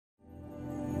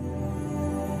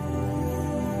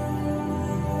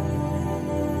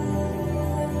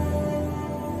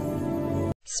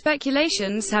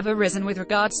Speculations have arisen with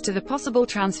regards to the possible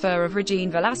transfer of Regine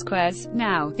Velasquez.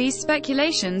 Now, these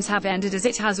speculations have ended as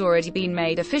it has already been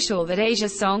made official that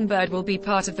Asia's Songbird will be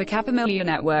part of the Kapamilya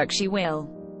network. She will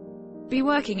be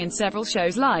working in several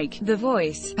shows like The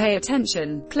Voice, Pay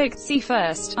Attention, Click, See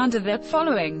First, Under the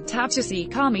Following, Tap to see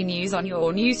Kami News on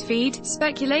your news feed.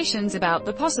 Speculations about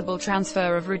the possible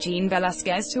transfer of Regine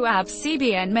Velasquez to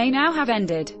ABS-CBN may now have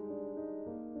ended.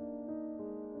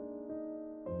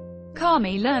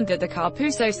 Kami learned that the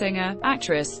Kapuso singer,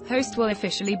 actress, host will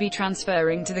officially be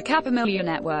transferring to the Kapamilya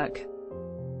network.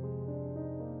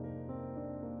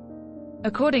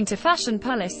 According to Fashion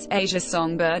Pulse, Asia's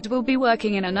Songbird will be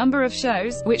working in a number of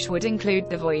shows, which would include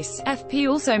The Voice. FP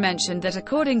also mentioned that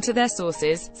according to their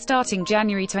sources, starting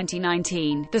January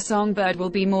 2019, the Songbird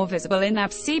will be more visible in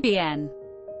ABS-CBN.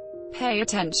 Pay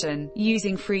Attention,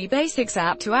 using free Basics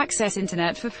app to access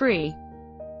internet for free.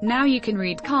 Now you can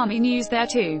read Kami News there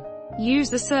too. Use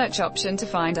the search option to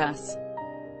find us.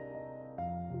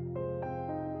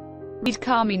 Read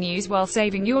Kami News while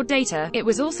saving your data. It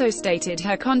was also stated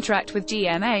her contract with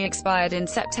GMA expired in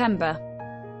September.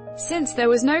 Since there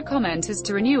was no comment as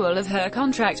to renewal of her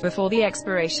contract before the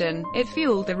expiration, it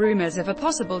fueled the rumors of a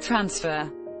possible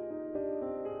transfer.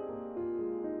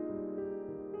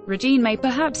 Regine may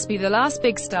perhaps be the last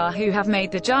big star who have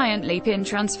made the giant leap in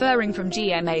transferring from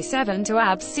GMA7 to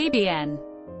ABS-CBN.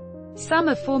 Some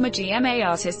of former GMA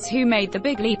artists who made the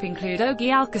big leap include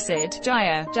Ogie Alcacid,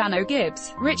 Jaya, Jano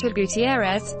Gibbs, Richard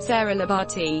Gutierrez, Sarah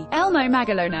Labati, Elmo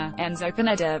Magalona, Enzo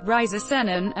Pineda, Riza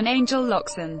Senon, and Angel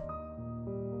Locsin.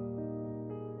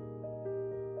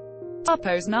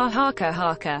 Tapos na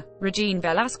haka-haka. Regine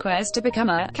Velasquez to become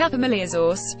a Kapamilya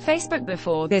source. Facebook.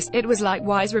 Before this, it was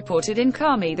likewise reported in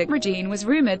Kami that Regine was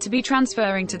rumored to be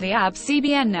transferring to the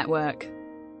ABS-CBN network.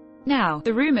 Now,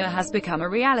 the rumor has become a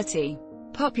reality.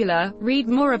 Popular. Read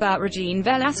more about Regine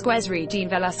Velasquez. Regine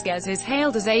Velasquez is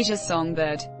hailed as Asia's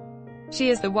Songbird. She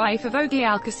is the wife of Ogie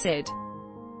Alcacid.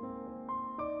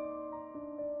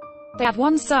 They have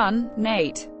one son,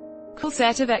 Nate. Cool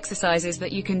set of exercises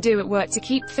that you can do at work to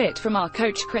keep fit from our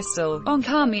coach Crystal. On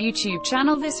Kami YouTube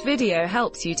channel, this video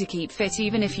helps you to keep fit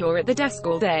even if you're at the desk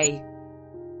all day.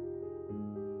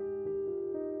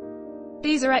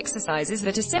 These are exercises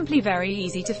that are simply very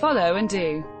easy to follow and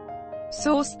do.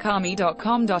 Source: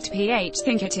 kami.com.ph.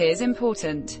 Think it is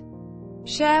important.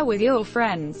 Share with your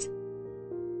friends.